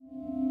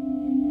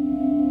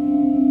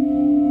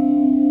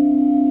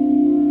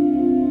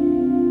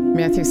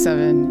Matthew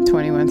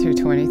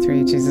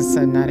 7:21-23, Jesus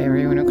said, "Not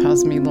everyone who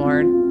calls me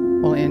Lord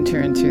will enter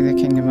into the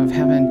kingdom of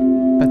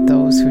heaven, but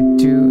those who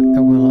do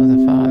the will of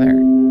the Father."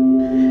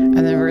 And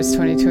then verse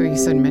 22, he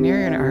said, many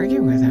are going to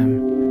argue with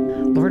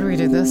him. Lord, we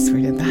did this,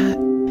 we did that.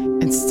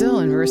 And still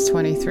in verse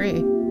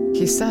 23,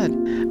 he said,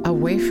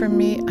 "Away from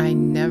me, I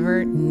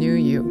never knew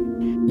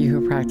you, you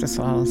who practice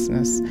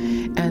lawlessness."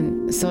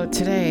 And so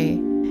today,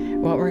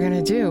 what we're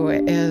going to do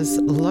is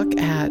look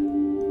at,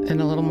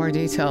 in a little more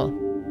detail,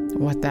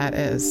 what that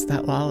is,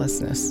 that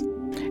lawlessness.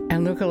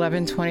 And Luke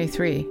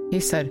 11:23, he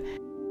said,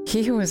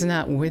 "He who is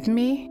not with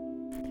me,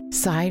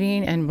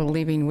 siding and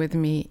believing with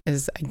me,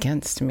 is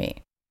against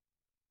me.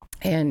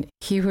 And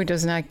he who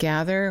does not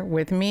gather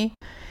with me,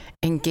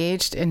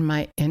 engaged in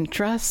my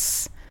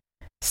interests,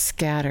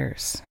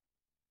 scatters."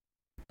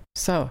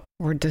 So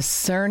we're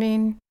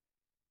discerning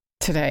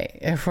today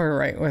if we're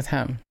right with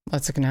him.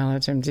 Let's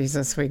acknowledge him.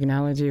 Jesus, we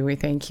acknowledge you. We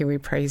thank you. We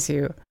praise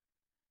you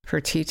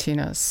for teaching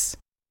us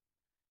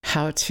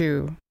how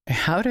to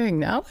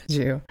acknowledge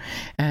you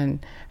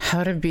and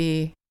how to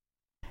be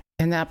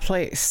in that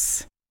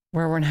place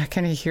where we're not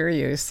going to hear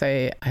you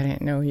say, "I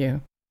didn't know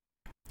you,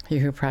 you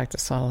who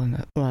practice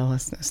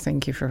lawlessness."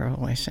 Thank you for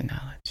revelation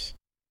knowledge.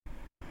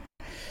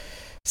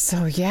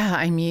 So yeah,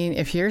 I mean,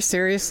 if you're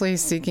seriously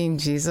seeking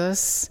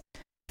Jesus,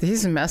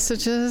 these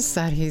messages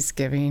that he's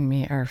giving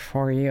me are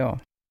for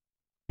you.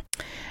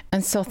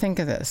 And so think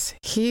of this.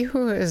 He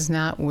who is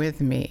not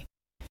with me,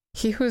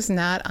 he who's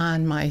not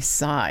on my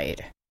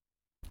side,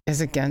 is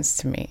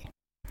against me.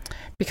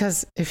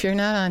 Because if you're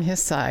not on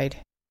his side,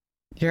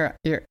 you're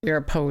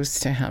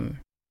opposed to him.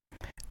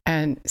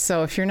 And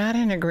so if you're not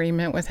in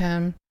agreement with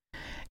him,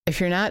 if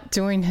you're not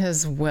doing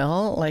his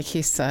will, like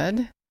he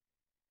said,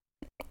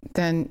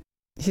 then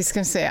he's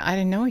going to say, "I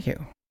didn't know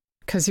you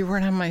because you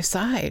weren't on my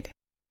side.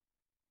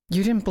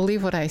 You didn't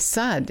believe what I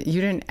said.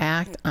 You didn't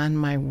act on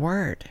my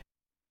word."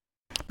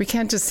 We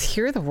can't just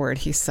hear the word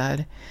he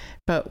said,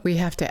 but we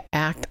have to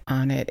act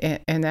on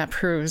it. And that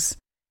proves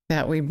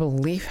that we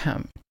believe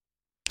him.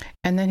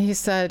 And then he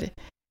said,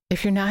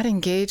 if you're not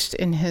engaged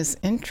in his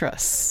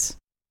interests,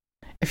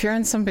 if you're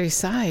on somebody's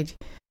side,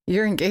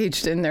 you're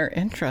engaged in their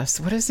interests.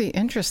 What is he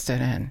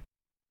interested in?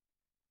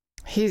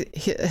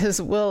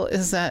 His will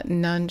is that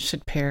none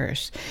should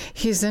perish.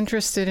 He's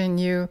interested in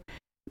you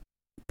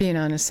being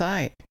on his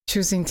side,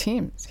 choosing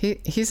teams.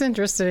 He's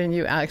interested in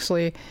you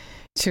actually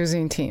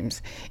choosing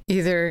teams.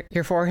 Either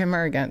you're for him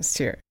or against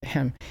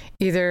him.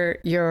 Either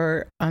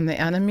you're on the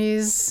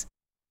enemy's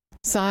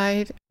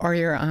side or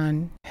you're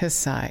on his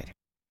side.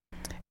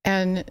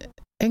 And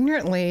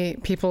ignorantly,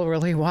 people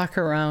really walk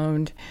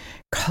around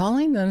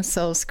calling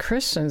themselves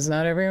Christians.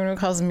 Not everyone who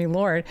calls me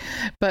Lord,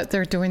 but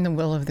they're doing the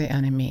will of the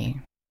enemy.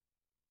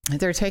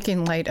 They're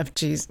taking light of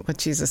what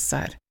Jesus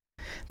said.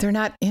 They're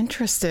not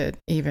interested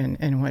even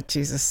in what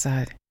Jesus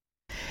said.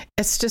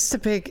 It's just a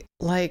big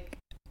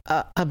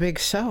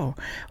show. Well,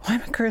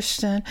 I'm a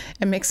Christian.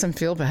 It makes them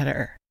feel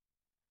better.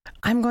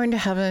 I'm going to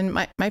heaven.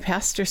 My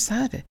pastor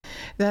said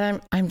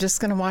that I'm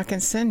just going to walk in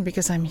sin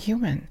because I'm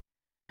human.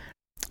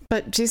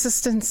 But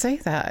Jesus didn't say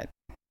that.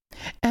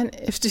 And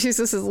if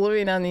Jesus is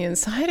living on the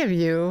inside of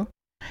you,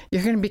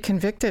 you're going to be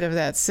convicted of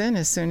that sin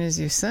as soon as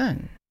you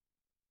sin.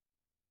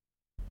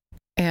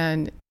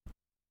 And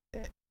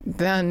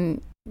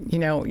then,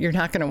 you're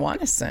not going to want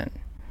to sin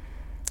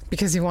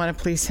because you want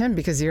to please him,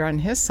 because you're on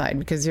his side,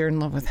 because you're in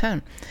love with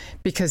him,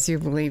 because you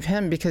believe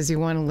him, because you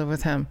want to live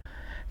with him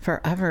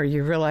forever.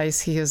 You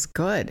realize he is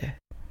good.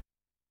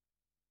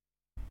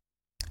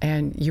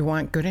 And you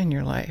want good in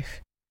your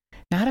life.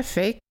 Not a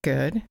fake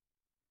good.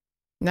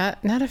 Not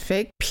a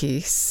fake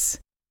peace.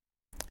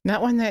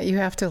 Not one that you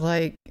have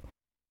to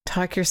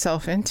talk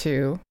yourself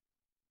into.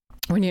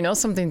 When you know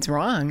something's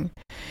wrong,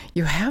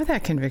 you have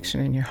that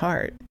conviction in your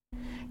heart.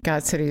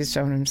 God said he's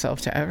shown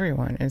himself to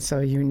everyone. And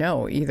so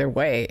either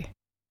way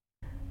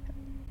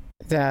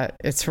that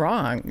it's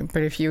wrong.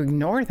 But if you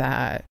ignore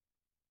that,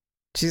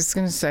 Jesus is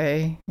going to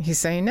say, he's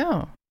saying,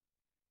 "No,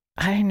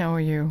 I know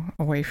you,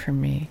 away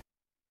from me."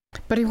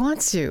 But he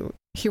wants you.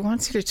 He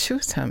wants you to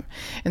choose him.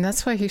 And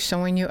that's why he's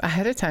showing you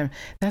ahead of time.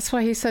 That's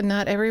why he said,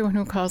 "Not everyone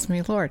who calls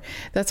me Lord."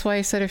 That's why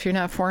he said, if you're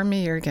not for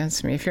me, you're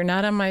against me. If you're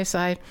not on my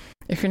side,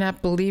 if you're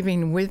not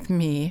believing with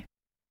me,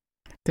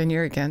 then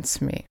you're against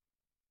me.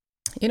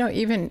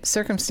 Even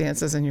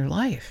circumstances in your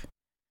life.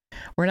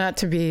 We're not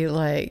to be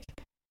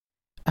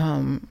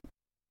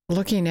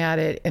looking at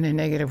it in a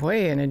negative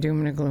way, in a doom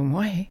and a gloom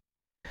way.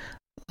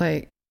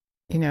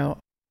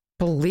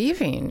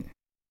 Believing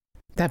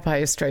that by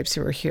his stripes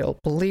you were healed.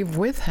 Believe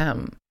with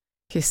him,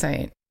 he's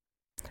saying.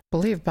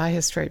 Believe by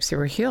his stripes you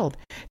were healed.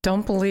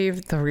 Don't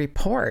believe the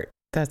report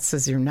that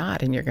says you're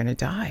not and you're going to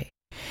die.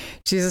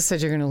 Jesus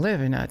said you're going to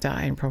live and not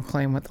die and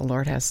proclaim what the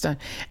Lord has done.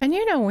 And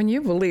when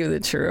you believe the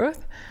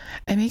truth,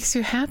 it makes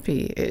you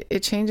happy.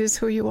 It changes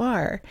who you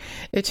are.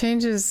 It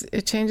changes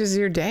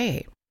your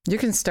day. You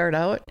can start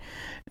out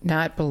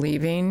not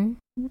believing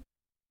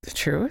the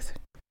truth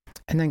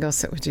and then go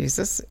sit with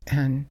Jesus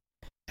and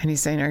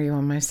he's saying, "Are you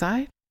on my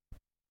side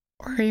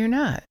or are you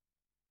not?"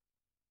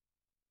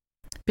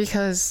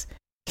 Because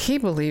He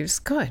believes,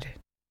 good.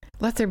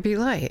 Let there be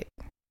light.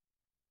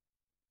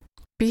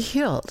 Be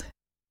healed.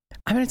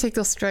 I'm going to take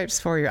those stripes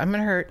for you. I'm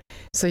going to hurt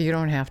so you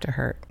don't have to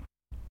hurt.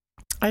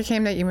 I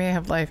came that you may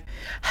have life,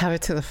 have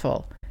it to the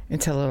full,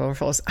 until it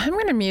overflows. I'm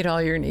going to meet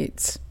all your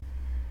needs.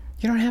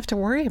 You don't have to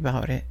worry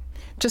about it.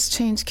 Just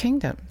change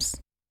kingdoms.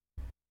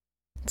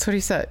 That's what he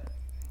said.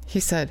 He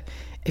said,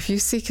 if you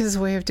seek his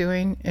way of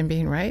doing and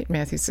being right,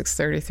 Matthew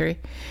 6:33,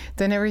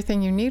 then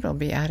everything you need will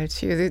be added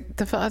to you.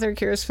 The Father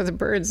cares for the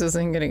birds.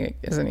 Isn't he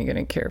going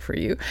to care for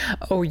you?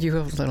 Oh, you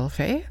have little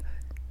faith?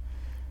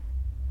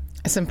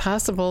 It's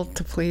impossible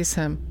to please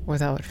him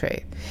without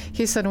faith.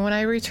 He said, when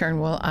I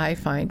return, will I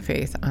find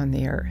faith on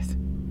the earth?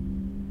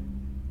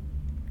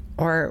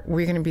 Or are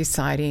we going to be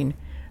siding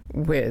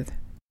with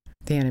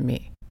the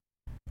enemy?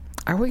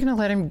 Are we going to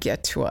let him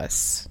get to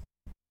us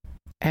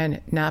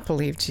and not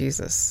believe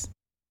Jesus?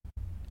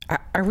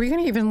 Are we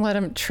going to even let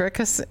him trick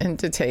us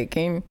into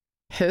taking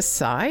his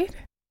side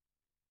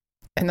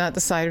and not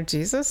the side of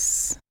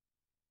Jesus?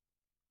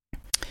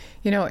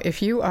 You know,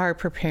 if you are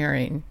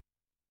preparing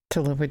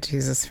to live with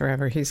Jesus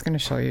forever, he's going to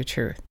show you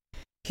truth.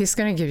 He's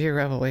going to give you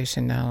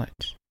revelation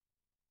knowledge.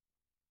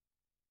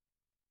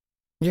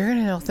 You're going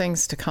to know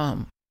things to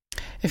come.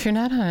 If you're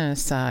not on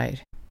his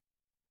side,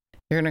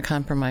 you're going to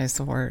compromise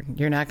the word.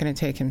 You're not going to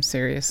take him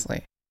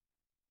seriously.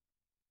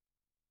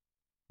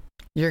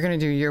 You're going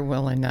to do your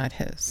will and not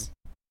his,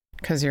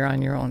 because you're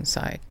on your own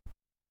side.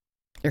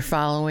 You're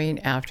following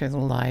after the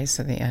lies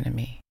of the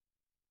enemy.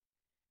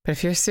 But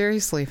if you're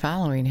seriously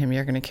following him,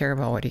 you're going to care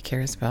about what he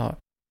cares about.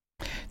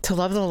 To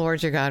love the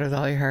Lord your God with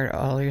all your heart,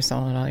 all your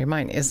soul, and all your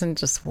mind isn't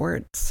just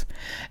words.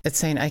 It's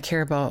saying, I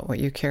care about what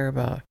you care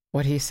about,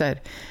 what he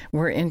said.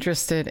 We're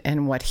interested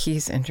in what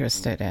he's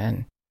interested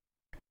in.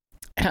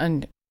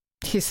 And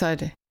he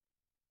said,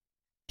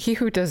 he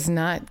who does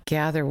not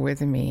gather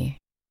with me,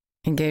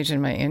 engage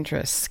in my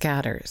interests,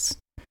 scatters.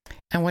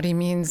 And what he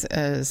means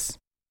is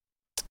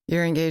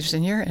you're engaged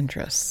in your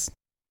interests.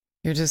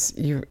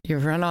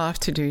 You've run off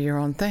to do your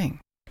own thing.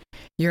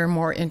 You're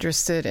more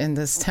interested in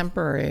this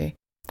temporary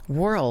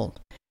world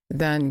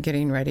than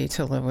getting ready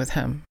to live with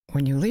him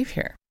when you leave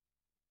here.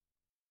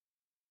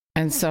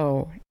 And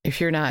so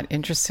if you're not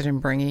interested in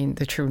bringing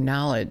the true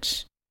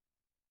knowledge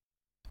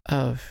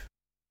of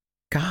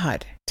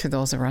God to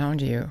those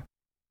around you,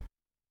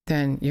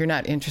 then you're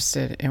not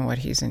interested in what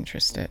he's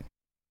interested.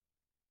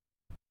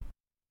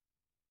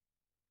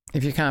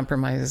 If you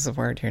compromise the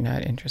word, you're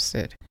not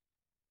interested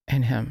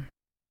in him.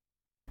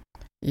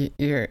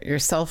 You're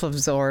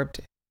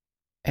self-absorbed,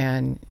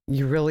 and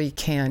you really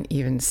can't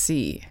even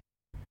see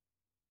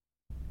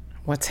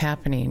what's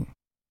happening.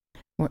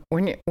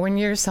 When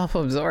you're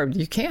self-absorbed,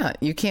 you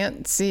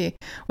can't see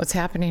what's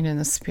happening in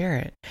the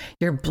spirit.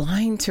 You're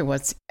blind to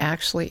what's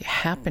actually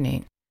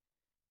happening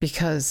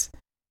because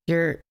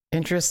you're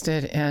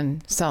interested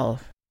in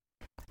self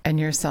and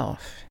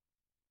yourself.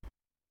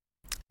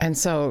 And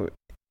so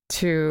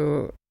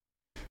to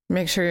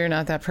make sure you're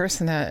not that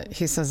person that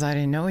he says, I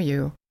didn't know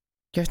you,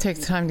 you have to take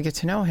the time to get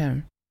to know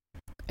him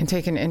and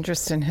take an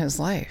interest in his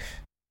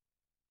life.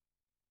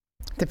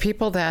 The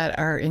people that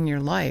are in your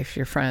life,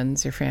 your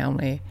friends, your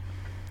family,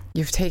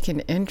 you've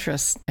taken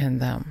interest in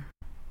them.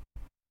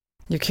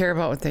 You care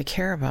about what they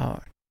care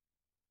about.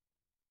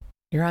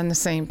 You're on the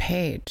same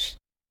page,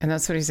 and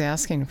that's what he's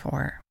asking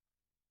for.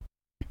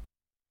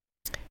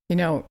 You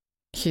know,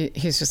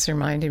 he's just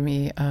reminded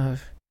me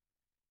of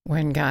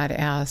when God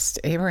asked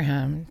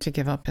Abraham to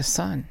give up his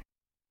son.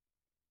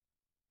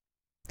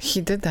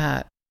 He did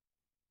that.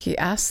 He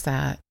asked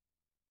that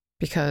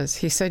because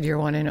he said, your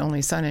one and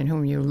only son in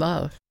whom you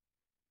love,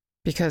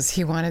 because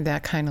he wanted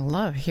that kind of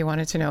love. He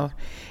wanted to know if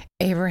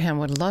Abraham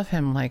would love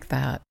him like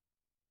that.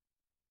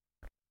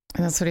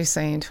 And that's what he's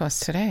saying to us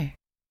today.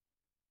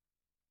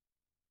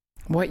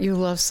 What you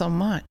love so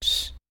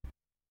much,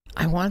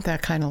 I want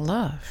that kind of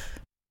love.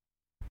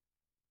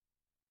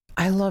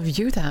 I love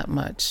you that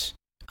much.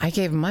 I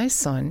gave my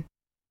son.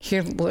 He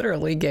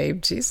literally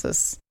gave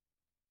Jesus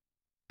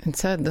and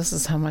said, this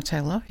is how much I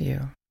love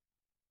you.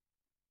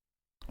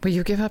 Will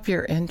you give up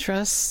your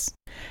interests,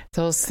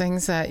 those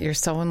things that you're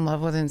so in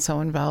love with and so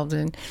involved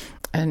in,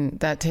 and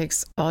that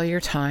takes all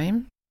your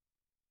time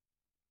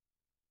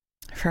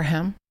for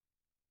him?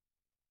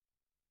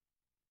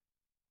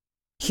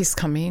 He's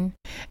coming,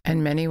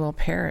 and many will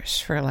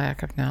perish for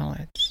lack of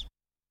knowledge.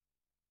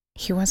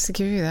 He wants to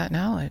give you that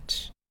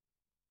knowledge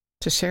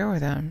to share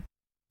with them.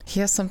 He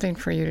has something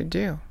for you to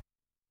do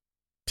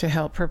to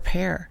help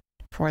prepare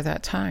for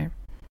that time.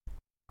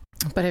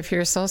 But if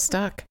we're so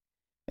stuck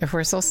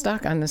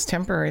on this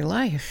temporary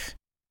life,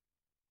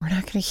 we're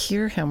not going to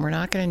hear him. We're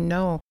not going to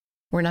know.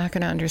 We're not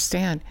going to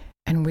understand,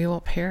 and we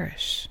will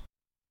perish.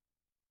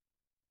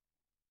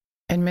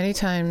 And many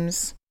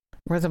times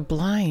we're the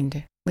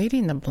blind,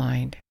 leading the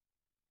blind,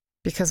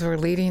 because we're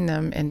leading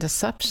them in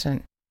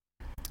deception,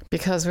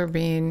 because we're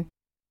being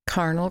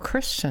carnal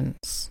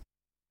Christians.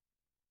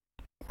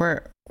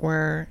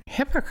 We're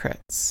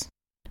hypocrites.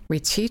 We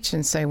teach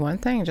and say one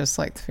thing, just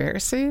like the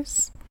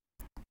Pharisees,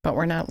 but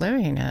we're not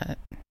living it.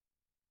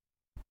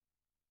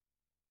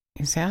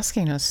 He's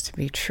asking us to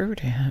be true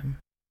to him,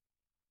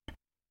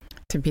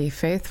 to be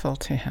faithful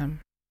to him.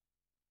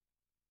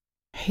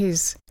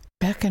 He's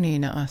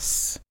beckoning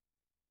us.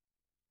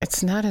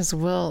 It's not his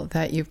will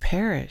that you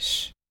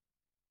perish.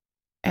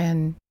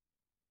 And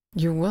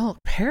you will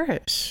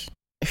perish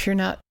if you're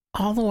not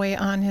all the way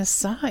on his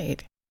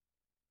side.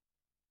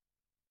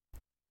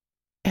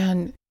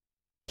 And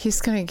he's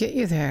going to get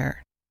you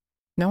there.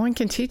 No one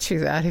can teach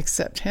you that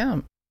except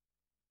him.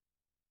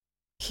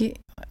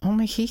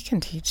 Only he can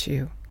teach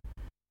you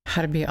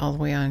how to be all the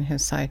way on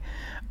his side.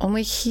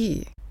 Only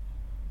he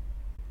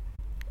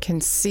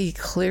can see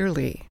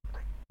clearly.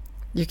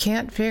 You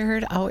can't figure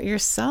it out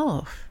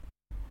yourself.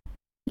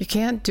 You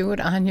can't do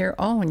it on your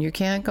own. You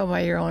can't go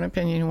by your own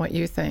opinion, what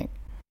you think,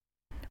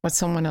 what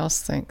someone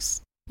else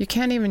thinks. You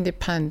can't even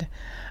depend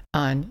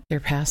on your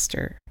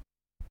pastor.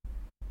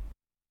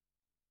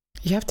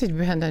 You have to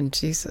depend on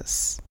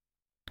Jesus.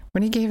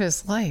 When he gave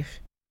his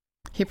life,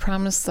 he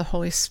promised the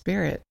Holy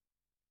Spirit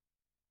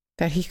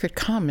that he could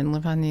come and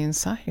live on the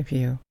inside of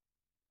you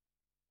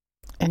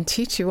and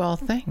teach you all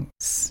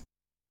things.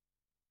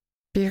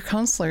 Be your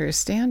counselor, your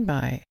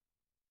standby.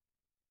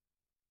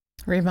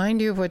 Remind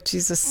you of what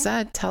Jesus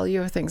said, tell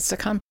you of things to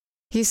come.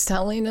 He's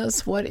telling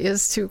us what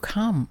is to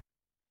come.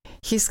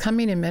 He's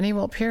coming and many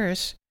will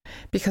perish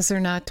because they're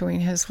not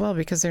doing his will,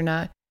 because they're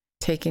not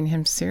taking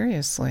him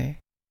seriously.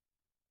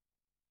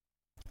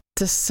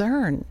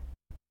 Discern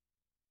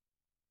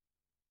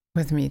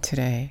with me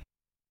today.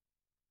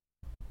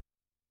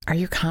 Are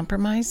you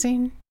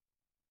compromising?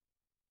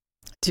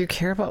 Do you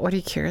care about what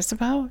he cares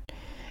about?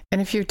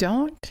 And if you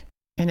don't,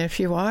 and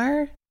if you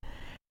are,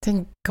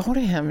 then go to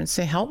him and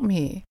say, help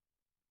me.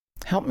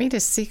 Help me to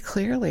see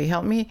clearly.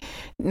 Help me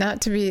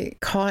not to be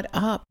caught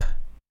up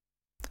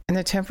in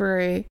the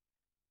temporary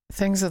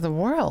things of the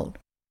world.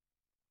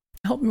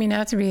 Help me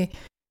not to be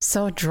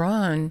so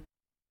drawn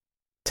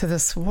to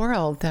this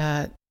world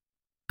that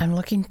I'm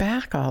looking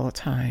back all the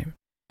time.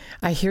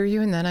 I hear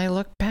you and then I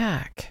look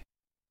back.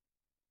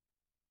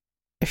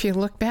 If you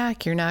look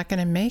back, you're not going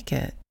to make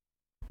it.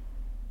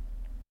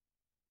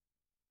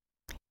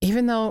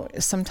 Even though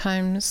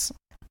sometimes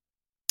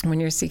when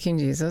you're seeking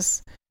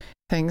Jesus,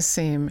 things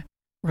seem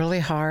really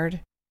hard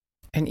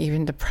and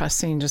even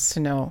depressing just to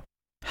know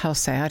how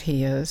sad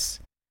he is,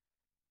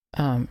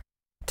 to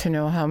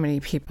know how many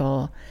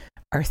people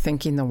are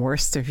thinking the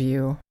worst of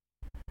you,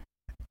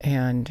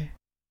 and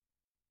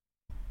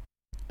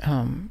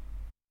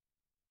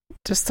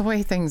just the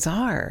way things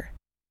are.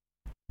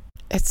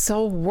 It's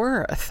so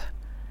worth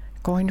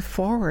going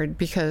forward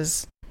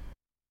because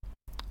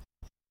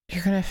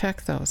you're going to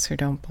affect those who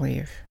don't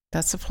believe.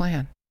 That's the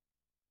plan.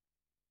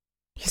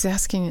 He's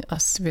asking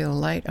us to be the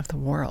light of the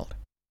world.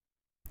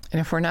 And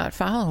if we're not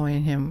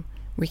following him,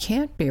 we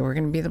can't be. We're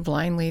going to be the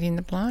blind leading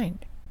the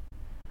blind.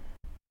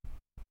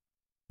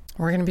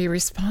 We're going to be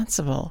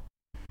responsible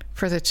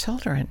for the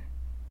children.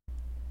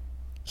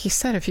 He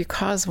said if you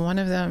cause one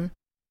of them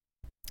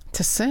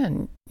to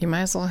sin, you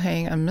might as well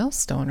hang a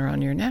millstone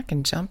around your neck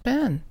and jump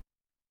in,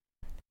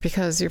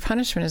 because your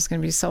punishment is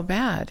going to be so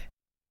bad.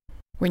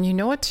 When you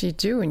know what to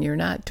do and you're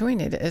not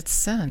doing it, it's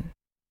sin.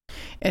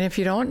 And if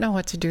you don't know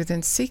what to do,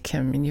 then seek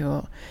him and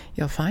you'll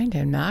find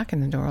him. Knock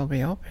and the door will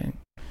be open.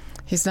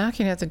 He's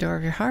knocking at the door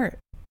of your heart.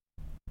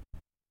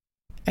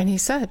 And he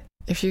said,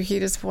 if you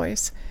heed his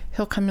voice,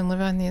 he'll come and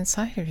live on the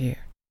inside of you.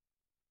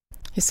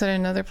 He said in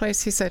another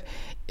place, he said,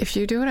 if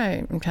you do what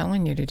I'm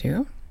telling you to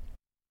do,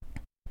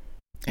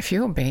 if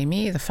you obey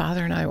me, the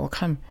Father and I will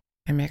come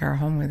and make our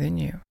home within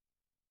you.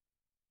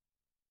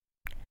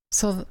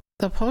 So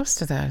the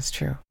opposed of that is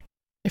true.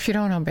 If you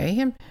don't obey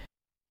him,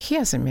 he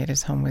hasn't made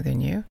his home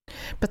within you,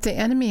 but the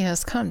enemy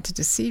has come to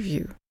deceive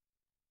you.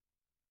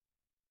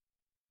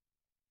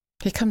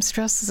 He comes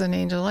dressed as an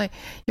angel of light.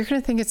 You're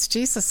going to think it's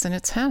Jesus and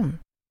it's him.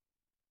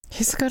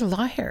 He's a good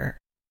liar.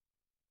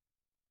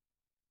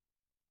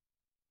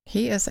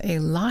 He is a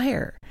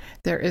liar.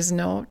 There is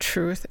no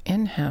truth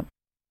in him.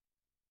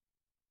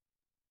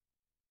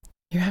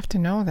 You have to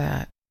know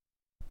that.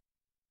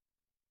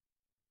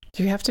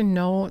 You have to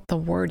know the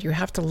word. You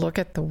have to look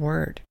at the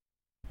word.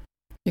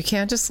 You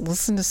can't just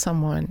listen to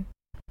someone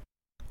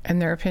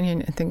and their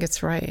opinion and think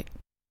it's right.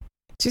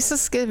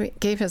 Jesus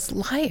gave his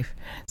life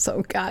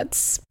so God's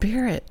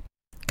Spirit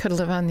could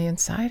live on the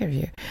inside of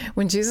you.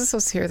 When Jesus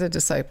was here, the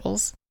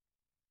disciples,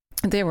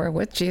 they were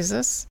with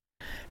Jesus,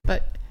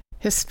 but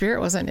his Spirit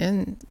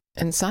wasn't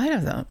inside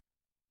of them.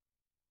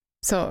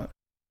 So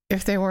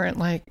if they weren't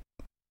like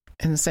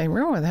in the same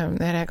room with him,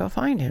 they had to go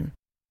find him.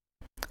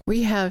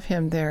 We have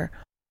him there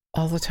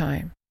all the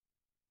time.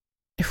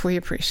 If we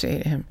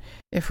appreciate him,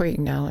 if we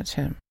acknowledge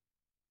him,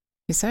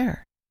 he's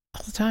there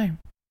all the time.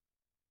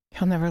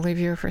 He'll never leave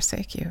you or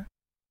forsake you.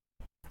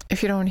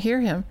 If you don't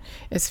hear him,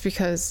 it's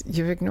because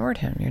you've ignored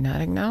him. You're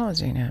not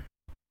acknowledging him.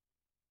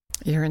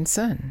 You're in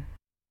sin.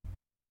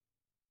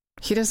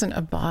 He doesn't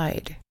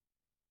abide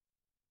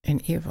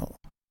in evil.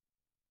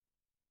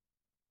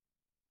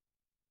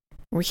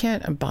 We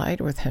can't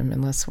abide with him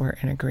unless we're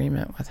in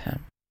agreement with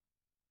him.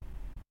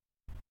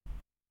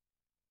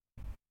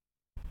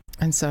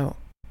 And so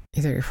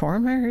Either you're for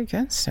him or you're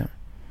against him.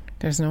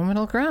 There's no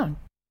middle ground.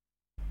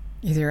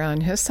 Either you're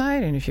on his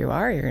side, and if you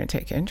are, you're going to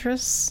take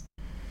interest.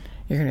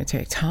 You're going to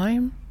take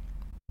time.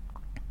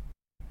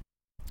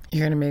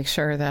 You're going to make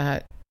sure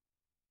that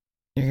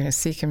you're going to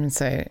seek him and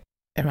say,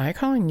 am I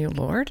calling you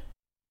Lord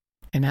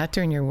and not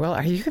doing your will?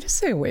 Are you going to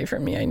stay away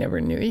from me? I never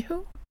knew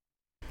you.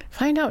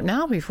 Find out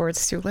now before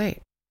it's too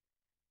late.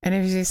 And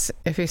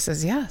if he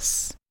says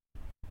yes,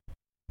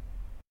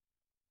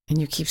 and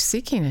you keep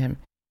seeking him,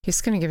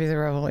 he's going to give you the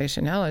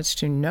revelation knowledge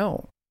to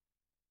know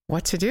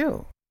what to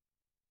do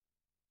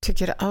to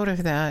get out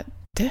of that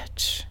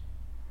ditch.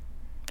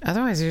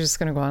 Otherwise, you're just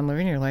going to go on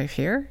living your life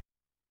here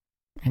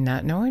and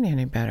not knowing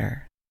any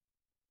better.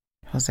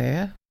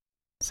 Hosea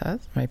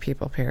says, my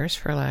people perish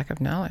for lack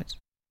of knowledge.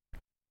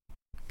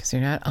 Because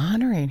you're not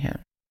honoring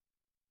him.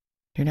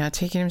 You're not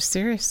taking him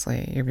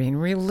seriously. You're being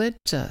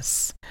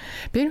religious.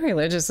 Being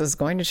religious is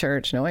going to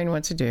church, knowing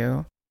what to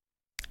do,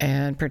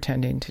 and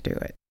pretending to do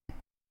it.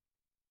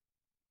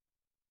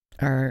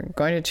 Or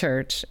going to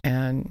church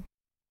and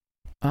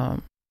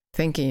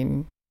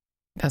thinking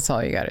that's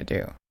all you got to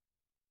do.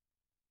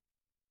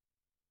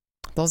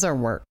 Those are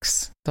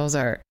works. Those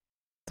are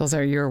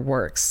your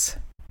works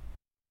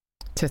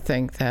to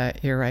think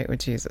that you're right with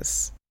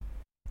Jesus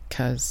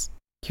because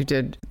you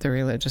did the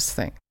religious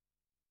thing.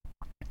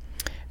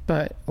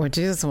 But what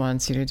Jesus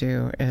wants you to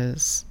do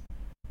is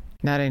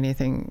not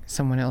anything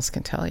someone else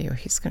can tell you.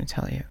 He's going to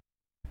tell you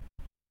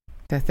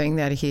the thing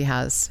that he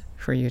has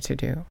for you to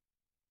do.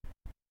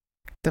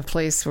 The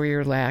place where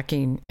you're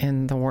lacking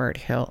in the word,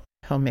 he'll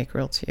make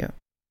real to you.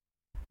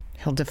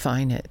 He'll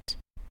define it.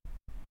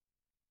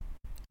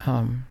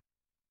 It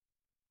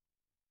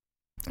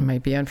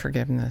might be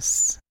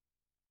unforgiveness.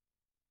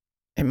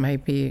 It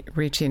might be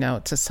reaching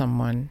out to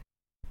someone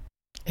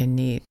in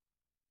need.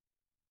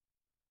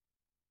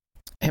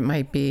 It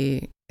might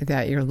be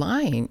that you're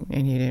lying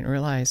and you didn't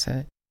realize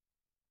it.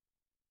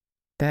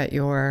 That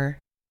you're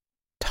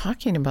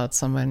talking about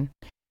someone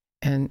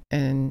and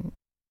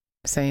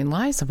saying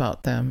lies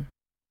about them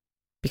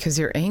because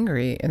you're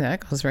angry, and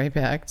that goes right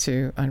back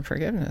to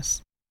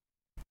unforgiveness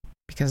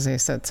because they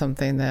said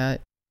something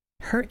that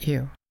hurt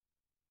you.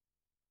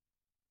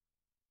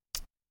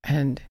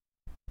 And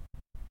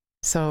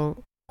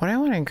so what I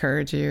want to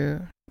encourage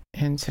you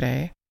in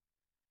today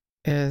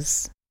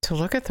is to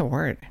look at the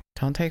word.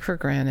 Don't take for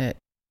granted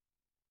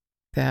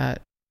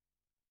that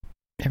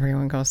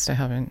everyone goes to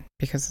heaven,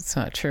 because it's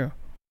not true.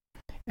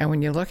 And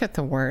when you look at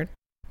the word,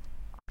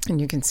 and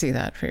you can see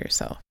that for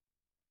yourself,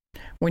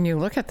 when you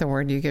look at the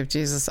word, you give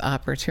Jesus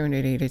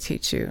opportunity to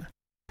teach you,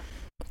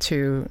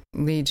 to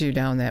lead you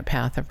down that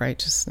path of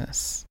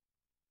righteousness.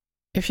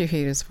 If you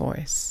heed his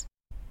voice.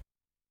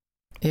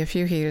 If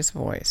you heed his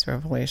voice,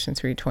 Revelation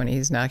 3:20,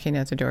 he's knocking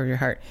at the door of your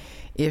heart.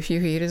 If you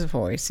heed his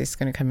voice, he's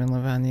going to come and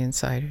live on the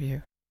inside of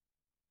you.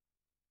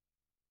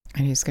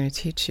 And he's going to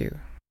teach you.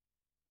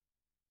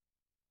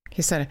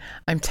 He said,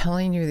 I'm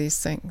telling you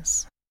these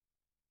things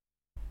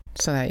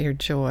so that your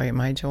joy,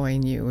 my joy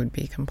in you, would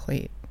be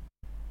complete.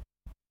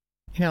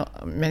 You know,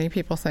 many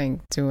people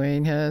think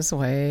doing his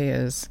way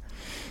is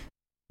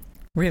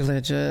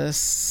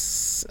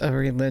a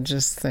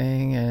religious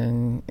thing,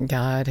 and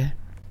God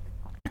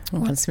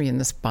wants me in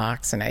this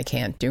box and I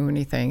can't do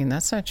anything. And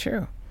that's not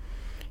true.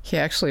 He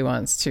actually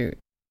wants to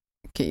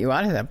get you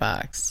out of that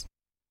box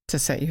to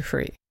set you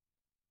free.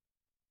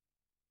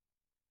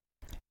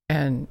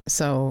 And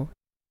so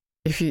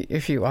if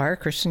you are a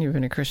Christian, you've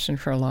been a Christian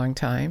for a long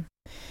time,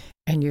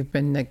 and you've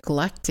been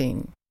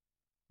neglecting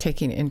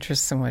taking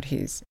interest in what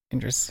he's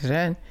interested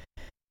in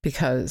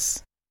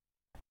because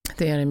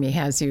the enemy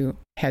has you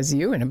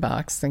in a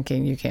box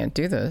thinking you can't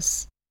do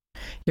this.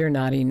 You're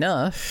not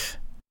enough.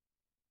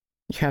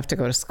 You have to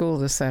go to school,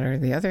 this, that, or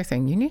the other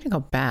thing. You need to go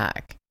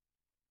back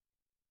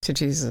to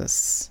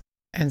Jesus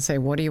and say,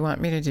 what do you want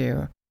me to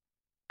do?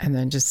 And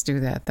then just do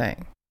that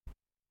thing.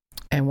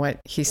 And what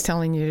he's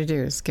telling you to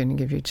do is going to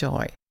give you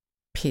joy,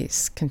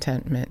 peace,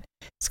 contentment.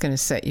 It's going to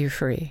set you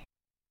free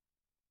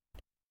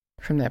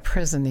from that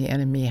prison the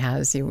enemy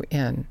has you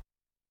in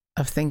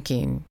of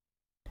thinking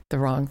the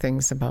wrong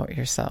things about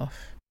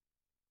yourself.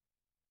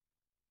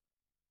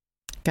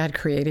 God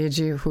created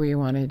you who he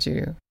wanted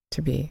you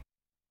to be.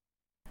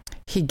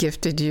 He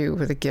gifted you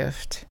with a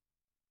gift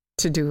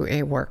to do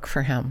a work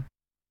for him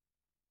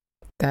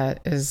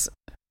that is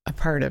a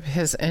part of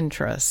his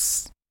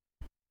interests.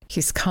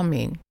 He's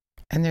coming,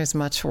 and there's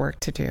much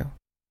work to do.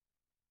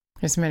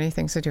 There's many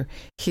things to do.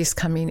 He's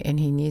coming, and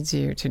he needs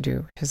you to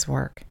do his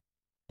work.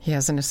 He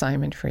has an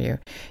assignment for you.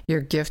 You're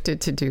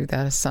gifted to do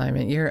that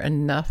assignment. You're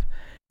enough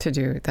to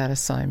do that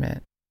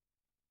assignment.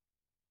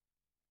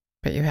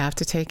 But you have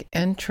to take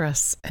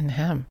interest in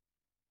him.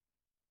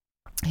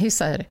 He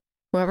said,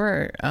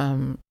 whoever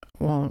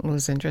won't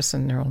lose interest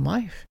in their own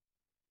life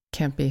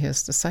can't be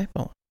his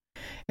disciple.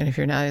 And if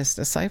you're not his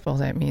disciple,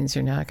 that means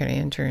you're not going to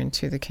enter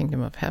into the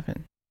kingdom of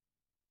heaven.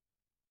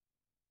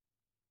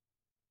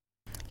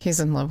 He's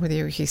in love with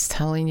you. He's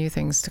telling you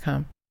things to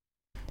come.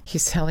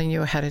 He's telling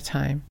you ahead of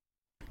time.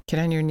 Get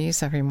on your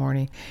knees every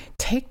morning.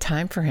 Take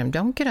time for him.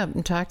 Don't get up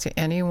and talk to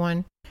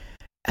anyone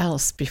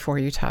else before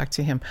you talk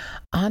to him.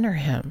 Honor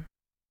him.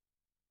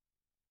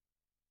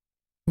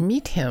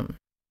 Meet him.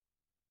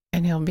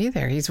 And he'll be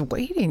there. He's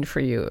waiting for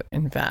you,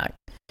 in fact,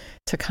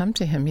 to come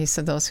to him. He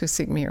said, those who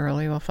seek me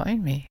early will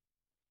find me.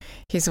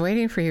 He's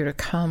waiting for you to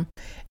come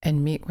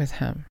and meet with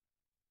him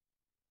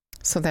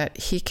so that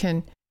he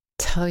can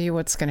tell you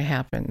what's going to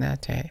happen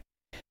that day.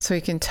 So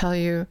he can tell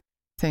you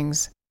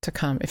things to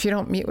come. If you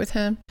don't meet with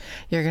him,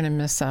 you're going to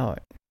miss out.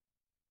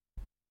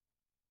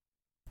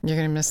 You're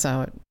going to miss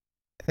out.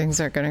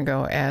 Things aren't going to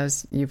go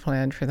as you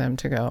planned for them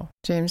to go.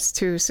 James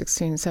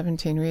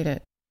 2:16-17, read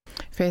it.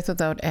 Faith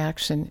without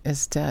action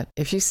is dead.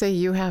 If you say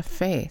you have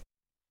faith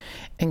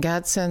and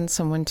God sends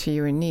someone to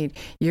you in need,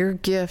 your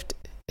gift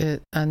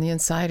on the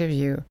inside of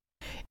you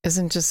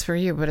isn't just for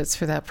you, but it's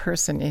for that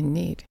person in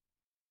need.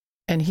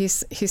 And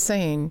he's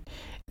saying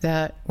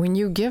that when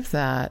you give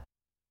that,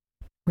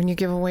 when you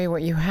give away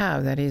what you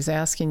have that he's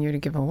asking you to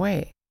give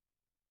away,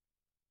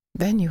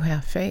 then you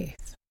have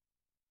faith.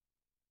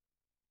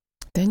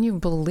 Then you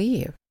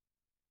believe.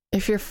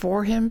 If you're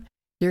for him,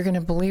 you're going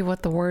to believe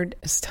what the word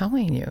is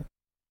telling you.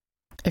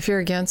 If you're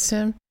against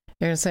him,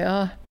 you're going to say,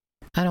 oh,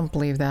 I don't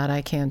believe that.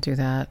 I can't do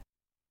that.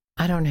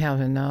 I don't have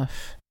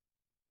enough.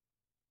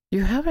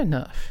 You have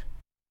enough.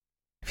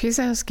 If he's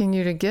asking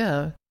you to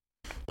give,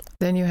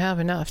 then you have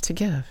enough to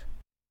give.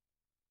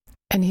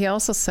 And he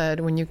also said,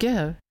 when you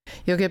give,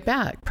 you'll get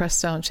back,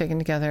 pressed down, shaken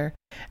together,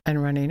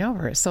 and running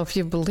over. So if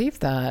you believe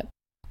that,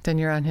 then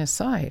you're on his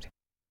side.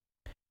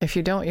 If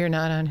you don't, you're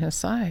not on his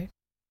side.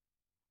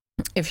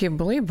 If you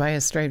believe by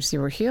his stripes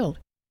you were healed,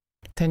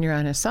 then you're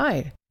on his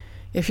side.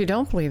 If you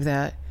don't believe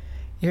that,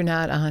 you're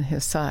not on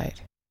his side.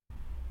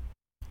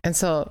 And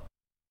so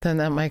then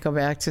that might go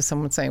back to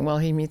someone saying, well,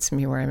 he meets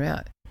me where I'm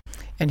at.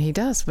 And he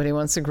does, but he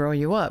wants to grow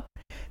you up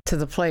to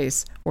the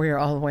place where you're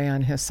all the way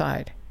on his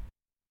side.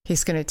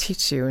 He's going to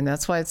teach you. And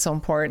that's why it's so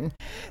important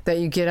that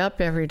you get up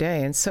every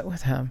day and sit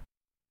with him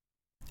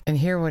and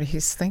hear what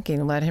he's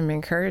thinking. Let him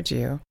encourage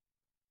you.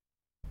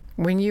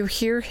 When you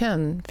hear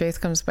him,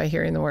 faith comes by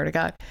hearing the word of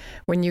God.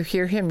 When you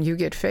hear him, you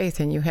get faith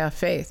and you have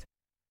faith.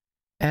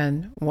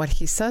 And what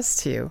he says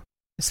to you,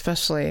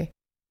 especially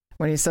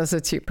when he says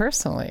it to you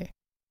personally,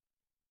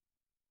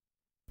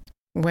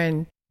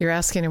 when you're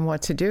asking him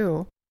what to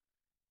do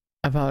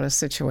about a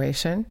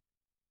situation,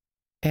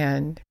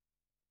 and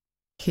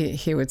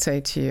he would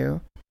say to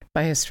you,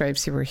 by his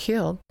stripes you were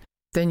healed,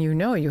 then you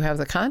know you have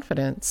the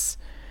confidence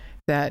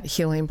that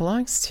healing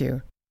belongs to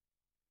you.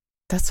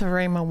 That's a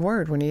rhema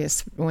word when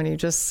he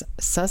just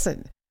says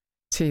it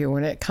to you,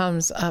 when it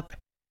comes up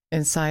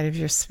inside of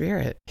your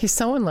spirit. He's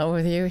so in love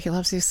with you. He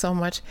loves you so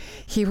much.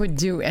 He would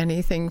do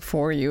anything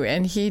for you.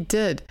 And he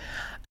did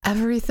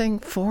everything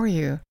for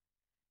you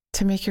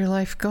to make your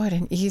life good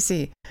and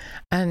easy.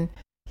 And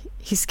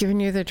he's given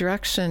you the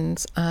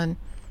directions on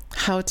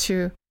how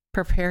to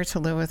prepare to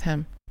live with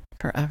him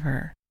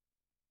forever.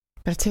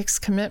 But it takes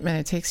commitment.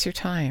 It takes your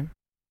time.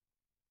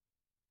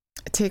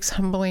 It takes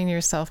humbling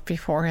yourself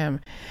before him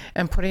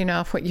and putting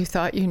off what you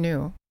thought you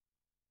knew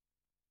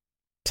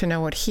to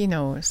know what he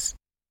knows,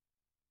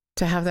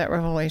 to have that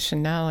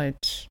revelation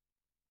knowledge.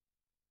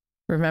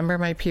 Remember,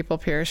 my people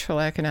perish for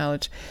lack of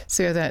knowledge.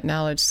 So you have that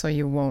knowledge so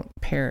you won't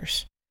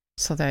perish,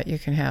 so that you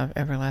can have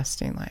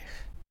everlasting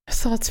life.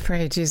 So let's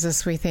pray.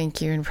 Jesus, we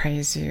thank you and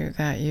praise you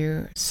that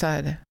you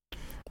said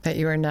that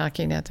you are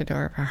knocking at the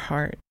door of our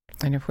heart.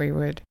 And if we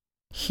would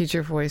heed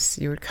your voice,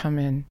 you would come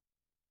in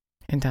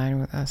and dine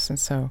with us. And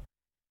so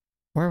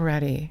we're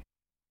ready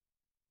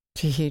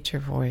to heed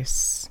your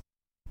voice.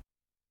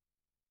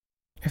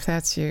 If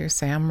that's you,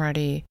 say, I'm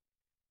ready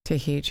to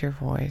heed your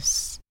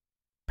voice,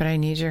 but I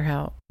need your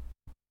help.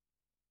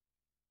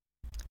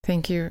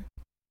 Thank you.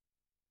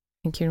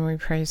 Thank you, and we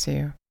praise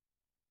you,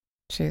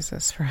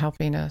 Jesus, for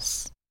helping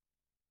us,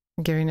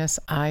 giving us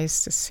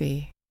eyes to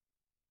see.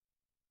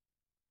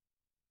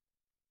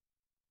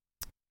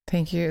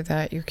 Thank you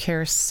that you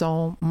care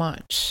so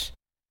much,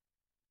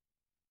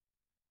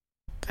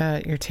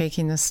 that you're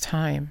taking this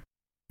time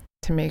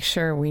to make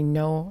sure we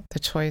know the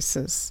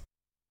choices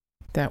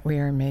that we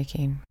are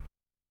making.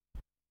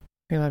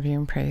 We love you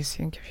and praise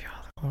you and give you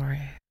all the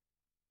glory.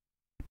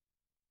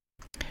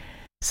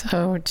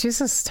 So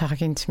Jesus is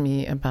talking to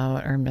me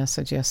about our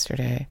message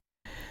yesterday,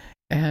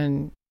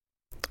 and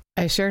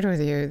I shared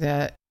with you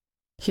that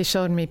he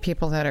showed me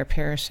people that are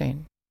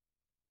perishing.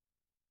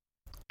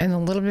 And the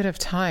little bit of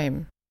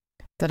time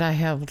that I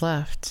have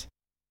left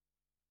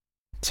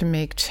to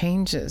make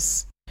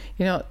changes,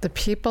 you know, the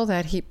people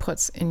that he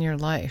puts in your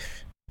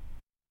life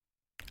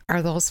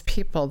are those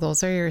people.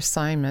 Those are your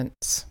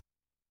assignments.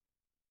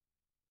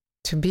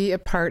 To be a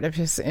part of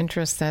his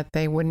interest, that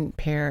they wouldn't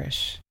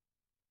perish.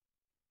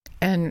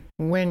 And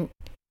when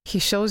he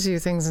shows you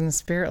things in the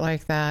spirit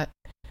like that,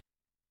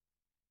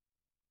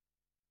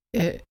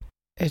 it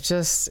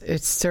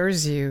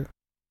stirs you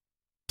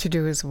to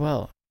do his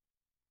will.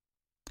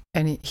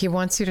 And he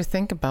wants you to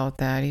think about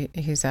that.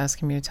 He's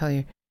asking me to tell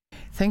you,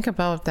 think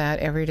about that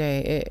every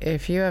day.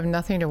 If you have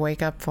nothing to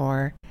wake up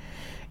for,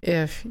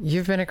 if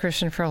you've been a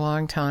Christian for a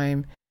long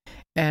time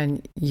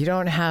and you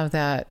don't have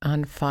that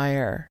on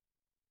fire,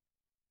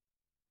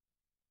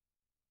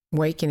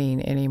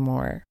 awakening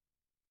anymore.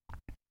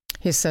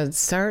 He said,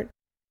 start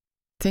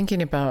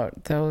thinking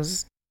about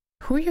those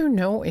who you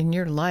know in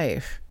your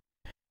life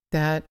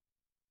that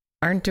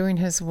aren't doing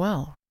his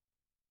will.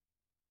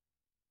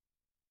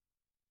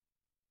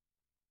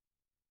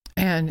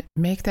 And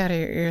make that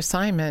your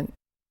assignment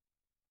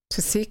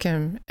to seek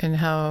him and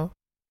how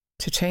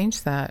to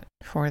change that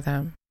for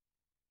them.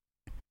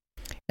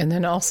 And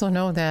then also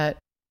know that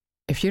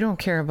if you don't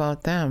care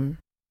about them,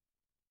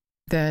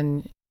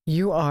 then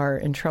you are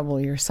in trouble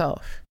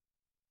yourself.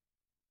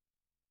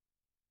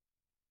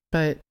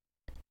 But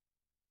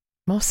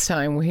most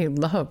time we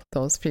love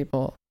those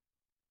people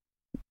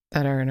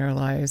that are in our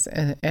lives,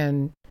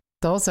 and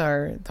those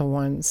are the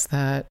ones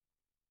that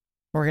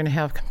we're going to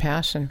have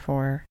compassion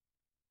for.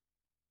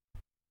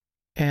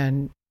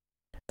 And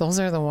those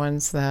are the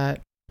ones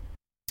that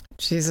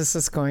Jesus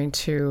is going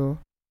to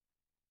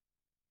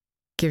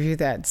give you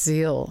that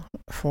zeal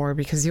for,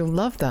 because you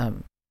love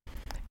them.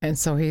 And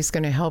so he's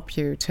going to help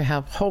you to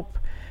have hope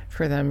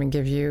for them and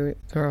give you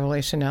the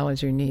revelation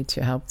knowledge you need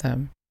to help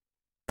them.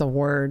 The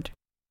word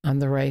on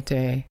the right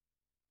day,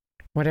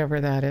 whatever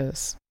that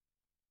is.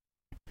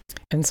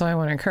 And so I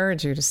want to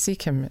encourage you to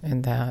seek him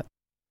in that.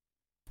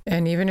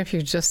 And even if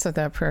you just said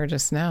that prayer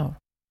just now,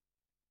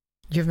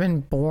 you've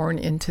been born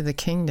into the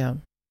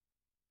kingdom.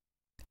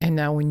 And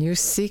now when you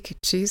seek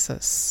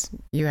Jesus,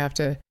 you have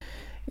to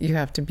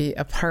be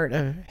a part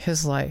of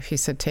his life. He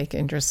said, take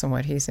interest in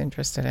what he's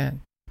interested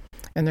in.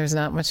 And there's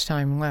not much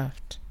time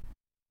left.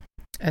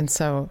 And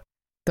so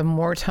the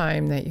more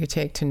time that you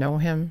take to know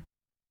him,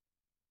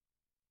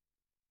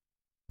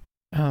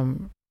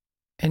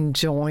 and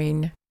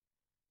join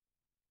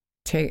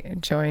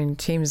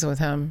teams with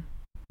him,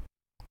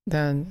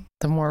 then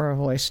the more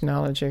revelation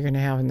knowledge you're going to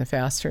have and the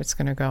faster it's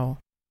going to go.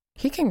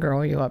 He can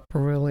grow you up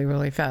really,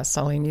 really fast.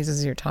 All he needs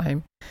is your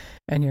time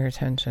and your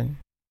attention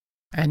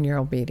and your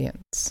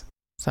obedience.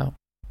 So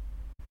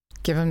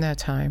give him that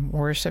time.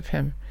 Worship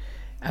him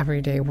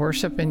every day.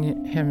 Worship him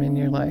in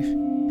your life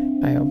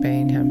by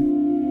obeying him.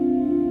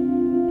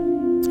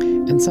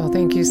 And so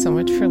thank you so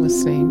much for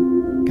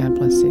listening. God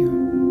bless you.